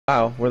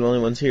Wow, we're the only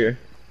ones here.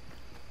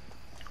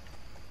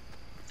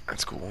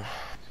 That's cool.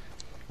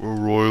 We're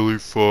royally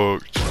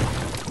fucked.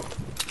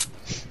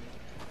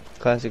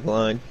 Classic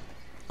line.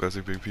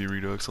 Classic Big P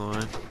Redux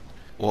line.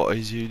 What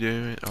is he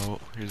doing? Oh,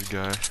 here's a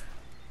guy.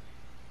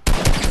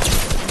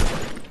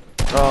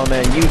 Oh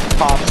man, you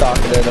pop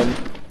socketed him.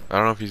 I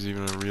don't know if he's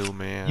even a real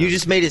man. You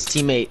just made his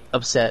teammate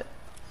upset.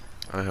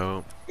 I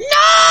hope.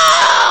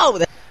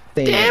 No!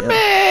 Damn it!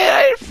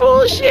 I had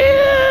full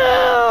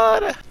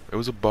shield! It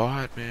was a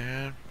bot,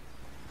 man.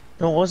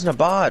 No, it wasn't a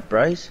bot,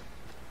 Bryce.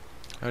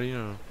 How do you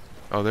know?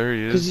 Oh, there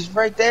he Because is. he's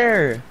right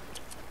there.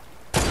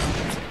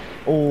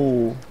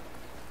 Oh.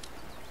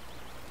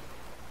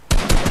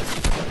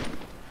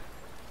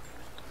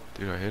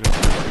 Dude, I hit him.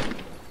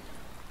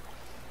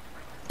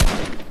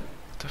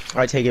 What the fuck?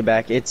 I take it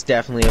back. It's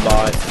definitely a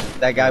bot.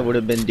 That guy would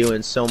have been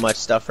doing so much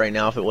stuff right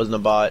now if it wasn't a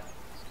bot.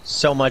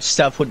 So much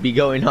stuff would be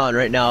going on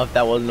right now if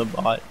that wasn't a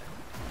bot.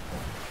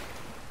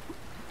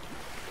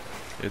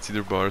 It's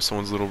either bot or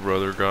someone's little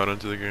brother got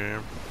into the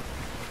game.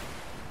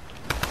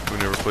 Who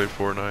never played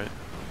Fortnite.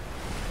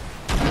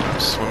 I'm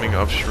swimming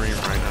upstream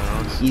right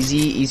now.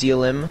 Easy a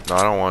limb. No,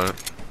 I don't want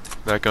it.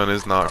 That gun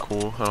is not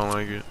cool. I don't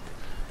like it.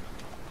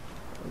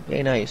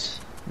 Okay, nice.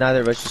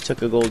 Neither of us just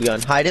took a gold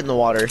gun. Hide it in the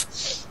water.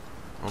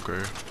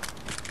 Okay.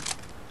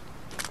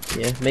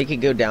 Yeah, make it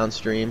go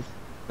downstream.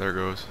 There it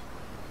goes.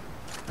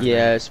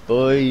 Yes,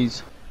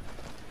 boys.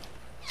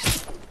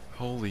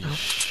 Holy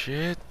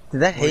shit. Did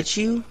that hit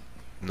you?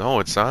 No,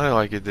 it sounded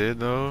like it did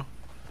though.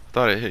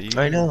 Thought it hit you.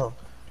 I know.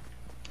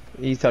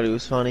 You thought it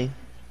was funny.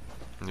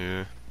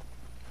 Yeah.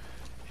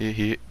 No,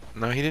 he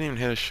didn't even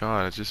hit a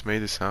shot. It just made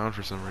the sound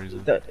for some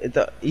reason.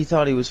 He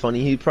thought he was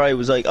funny. He probably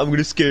was like, I'm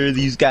gonna scare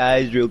these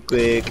guys real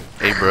quick.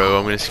 Hey bro,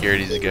 I'm gonna scare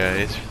these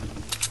guys.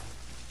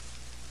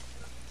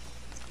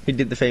 He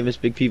did the famous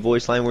Big P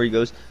voice line where he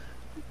goes,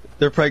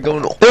 they're probably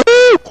going,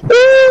 ooh,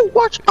 ooh,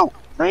 watch out.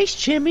 Nice,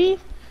 Jimmy.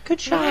 Good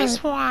shot.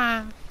 Nice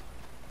one.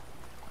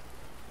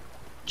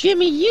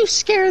 Jimmy, you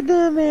scared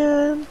them,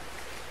 man.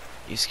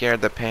 You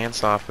scared the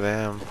pants off of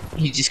them.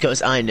 He just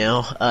goes, I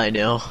know. I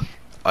know,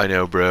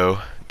 bro.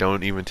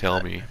 Don't even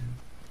tell me.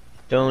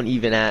 Don't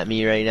even at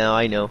me right now,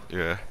 I know.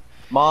 Yeah.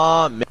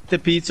 Mom, make the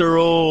pizza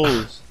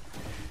rolls.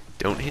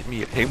 Don't hit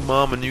me. Hey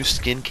mom, a new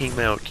skin came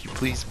out. Can you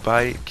please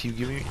buy it? Can you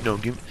give me? No,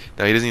 give.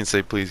 No, he doesn't even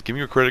say please. Give me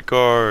your credit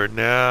card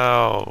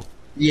now.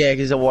 Yeah,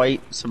 he's a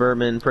white,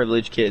 suburban,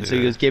 privileged kid. So he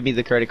Yeah. goes, give me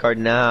the credit card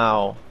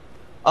now.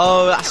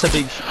 Oh, that's a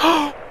big...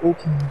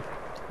 Okay.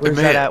 Where's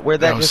that at?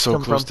 Where'd that was just so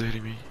come close from? to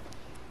hitting me.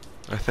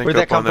 I think Where'd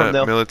that up come on from, that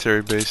though?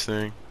 military base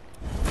thing.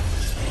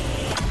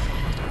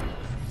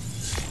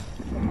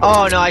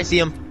 Oh, no, I see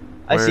him.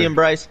 I see Where? him,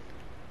 Bryce.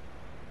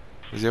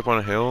 Is he up on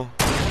a hill?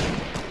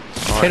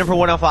 Hit him for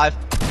 105.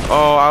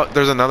 Oh,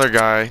 there's another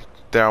guy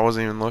that I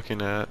wasn't even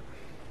looking at.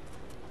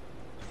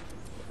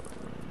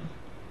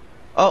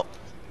 Oh,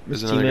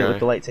 his There's another teammate guy. with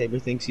the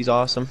lightsaber thinks he's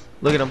awesome.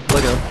 Look at him,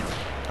 look at him.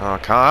 Oh,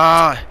 come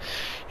on.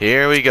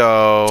 Here we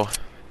go.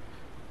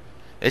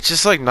 It's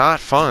just like not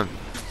fun.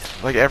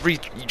 Like you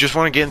just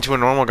want to get into a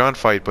normal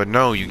gunfight, but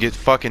no, you get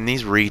fucking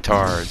these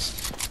retards.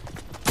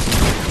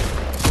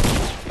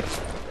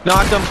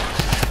 Knocked him.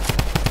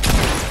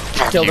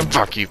 Fuck Killed you, him.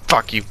 fuck you,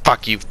 fuck you,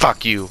 fuck you,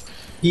 fuck you.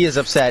 He is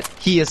upset.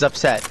 He is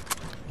upset.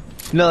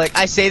 No, like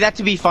I say that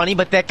to be funny,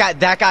 but that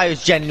guy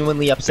is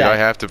genuinely Dude, upset. I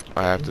have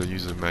to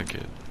use a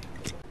medkit.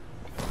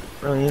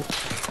 Brilliant.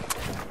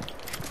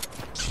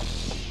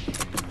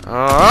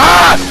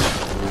 Ah!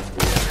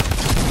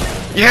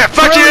 Yeah,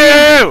 fuck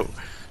Brilliant. you!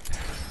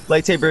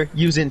 Lightsaber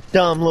using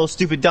dumb little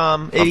stupid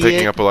dumb idiot. I'm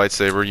picking up a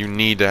lightsaber. You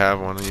need to have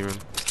one to even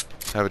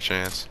have a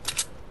chance.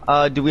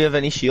 Do we have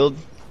any shield?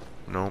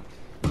 Nope.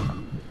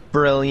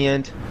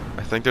 Brilliant.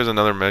 I think there's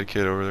another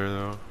medkit over there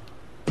though.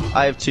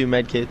 I have 2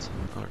 med kits.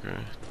 Okay.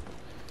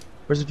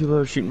 Where's the people who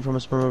are shooting from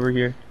us from over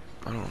here?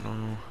 I don't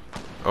know.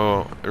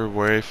 Oh, they're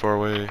way far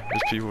away.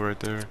 There's people right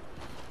there.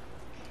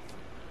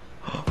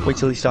 Wait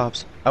till he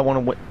stops. I want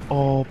to wait.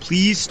 Oh,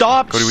 please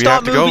stop! Cody, we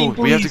Stop have to moving,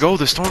 go. We have to please. go.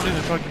 The storm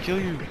didn't fucking kill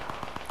you.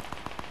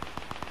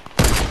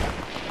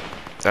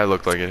 That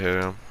looked like it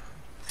hit him.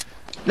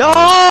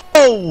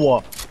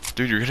 No!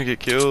 Dude, you're gonna get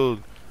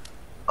killed.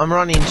 I'm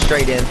running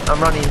straight in.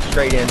 I'm running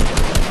straight in.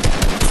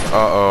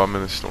 Uh-oh, I'm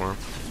in the storm.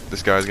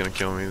 This guy's gonna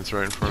kill me. That's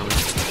right in front of me.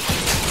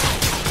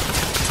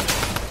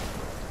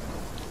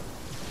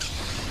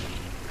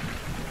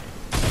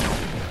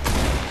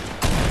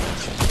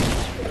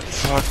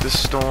 Fuck the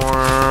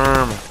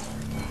storm.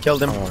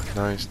 Killed him. Oh,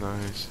 nice,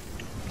 nice.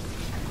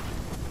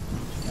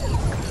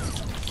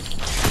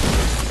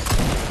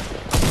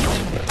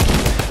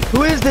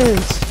 Who is this?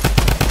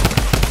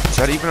 Is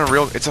that even a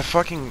real... It's a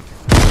fucking...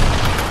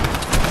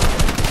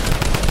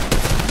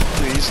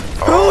 Please.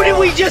 Who did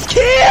we just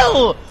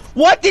kill?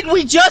 What did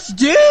we just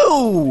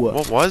do?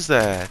 What was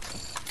that?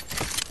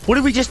 What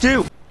did we just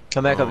do?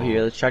 Come back over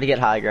here. Let's try to get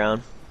high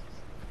ground.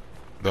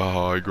 The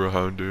high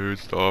ground, dude.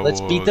 Star Let's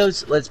beat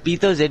Wars.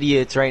 those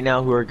idiots right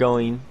now who are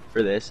going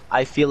for this.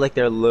 I feel like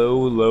they're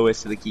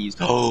lowest of the keys.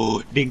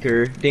 Oh,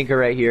 Dinker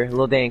right here.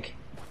 Little Dink.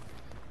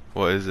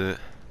 What is it?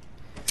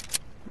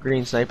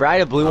 Green sniper. I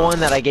had a blue one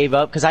that I gave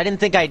up because I didn't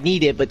think I'd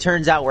need it, but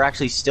turns out we're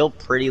actually still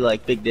pretty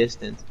like big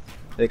distance.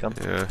 They come.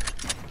 Yeah.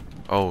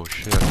 Oh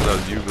shit! I thought that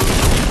was you, Billy.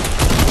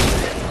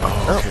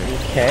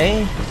 Oh,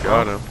 okay.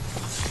 Got him.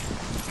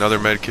 Another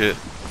med kit.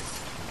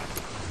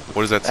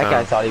 What is that sound? That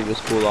guy thought he was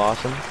cool,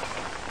 awesome.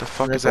 The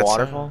fuck is that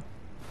waterfall?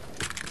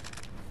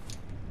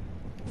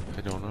 Sound?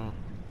 I don't know.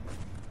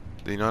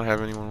 Did he not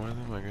have anyone with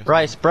him? I guess.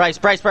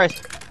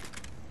 Bryce.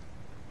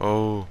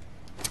 Oh.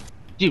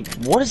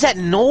 Dude, what is that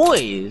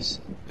noise?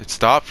 It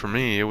stopped for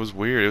me. It was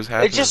weird. It was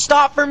happening. It just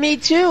stopped for me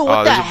too.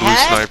 What the heck? There's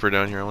a blue sniper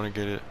down here. I want to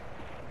get it.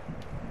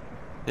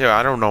 Yeah,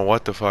 I don't know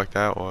what the fuck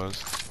that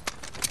was.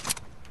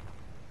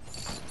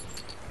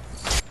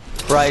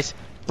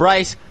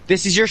 Bryce,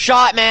 this is your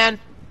shot, man.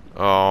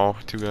 Oh,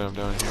 too bad I'm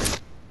down here.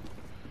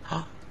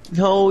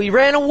 No, he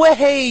ran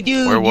away,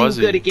 dude. Where was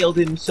he? You could have killed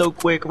him so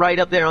quick, right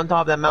up there on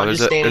top of that mountain,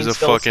 just standing there's a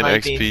still fucking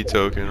sniping. XP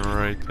token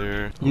right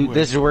there. Dude,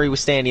 this is where he was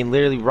standing,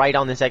 literally right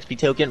on this XP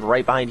token,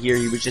 right behind here.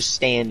 He was just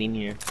standing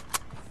here.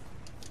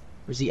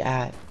 Where's he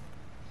at?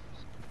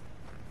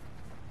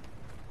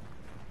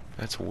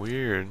 That's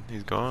weird.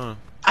 He's gone.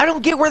 I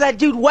don't get where that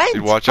dude went.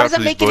 Dude, watch How out does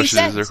for that these make any bushes.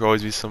 sense? There could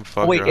always be some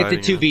fucker. Wait, it's a hiding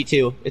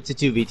 2v2. It's a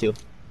 2v2.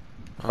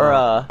 in. Or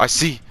I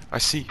see.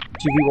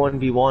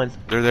 2v1v1.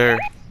 They're there.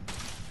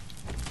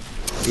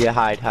 Yeah,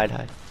 hide.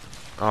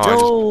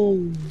 Oh,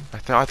 No!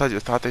 I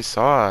thought they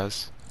saw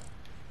us.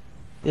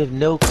 They have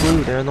no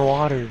clue. They're in the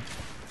water.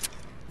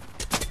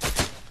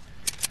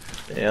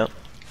 Yeah.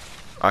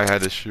 I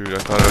had to shoot. I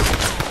thought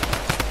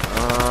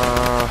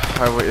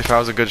if I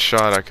was a good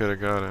shot, I could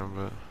have got him,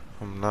 but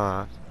I'm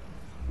not.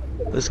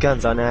 This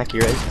gun's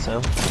inaccurate,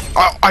 so.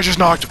 Oh, I just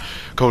knocked.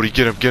 Cody,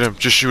 get him.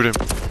 Just shoot him.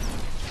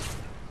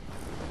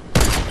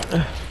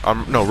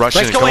 No, rush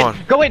in. Come on.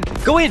 Go in.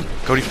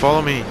 Cody,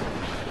 follow me.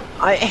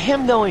 I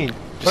am going.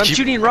 But I'm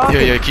shooting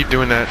rockets. Yeah, keep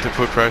doing that to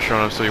put pressure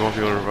on him so you won't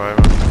be able to revive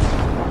him.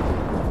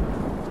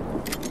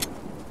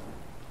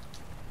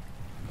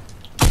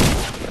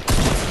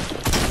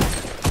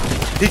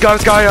 He got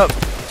his guy up.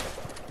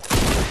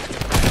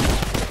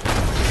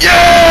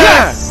 Yeah!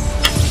 Yes!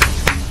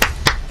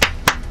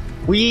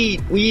 We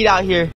eat out here.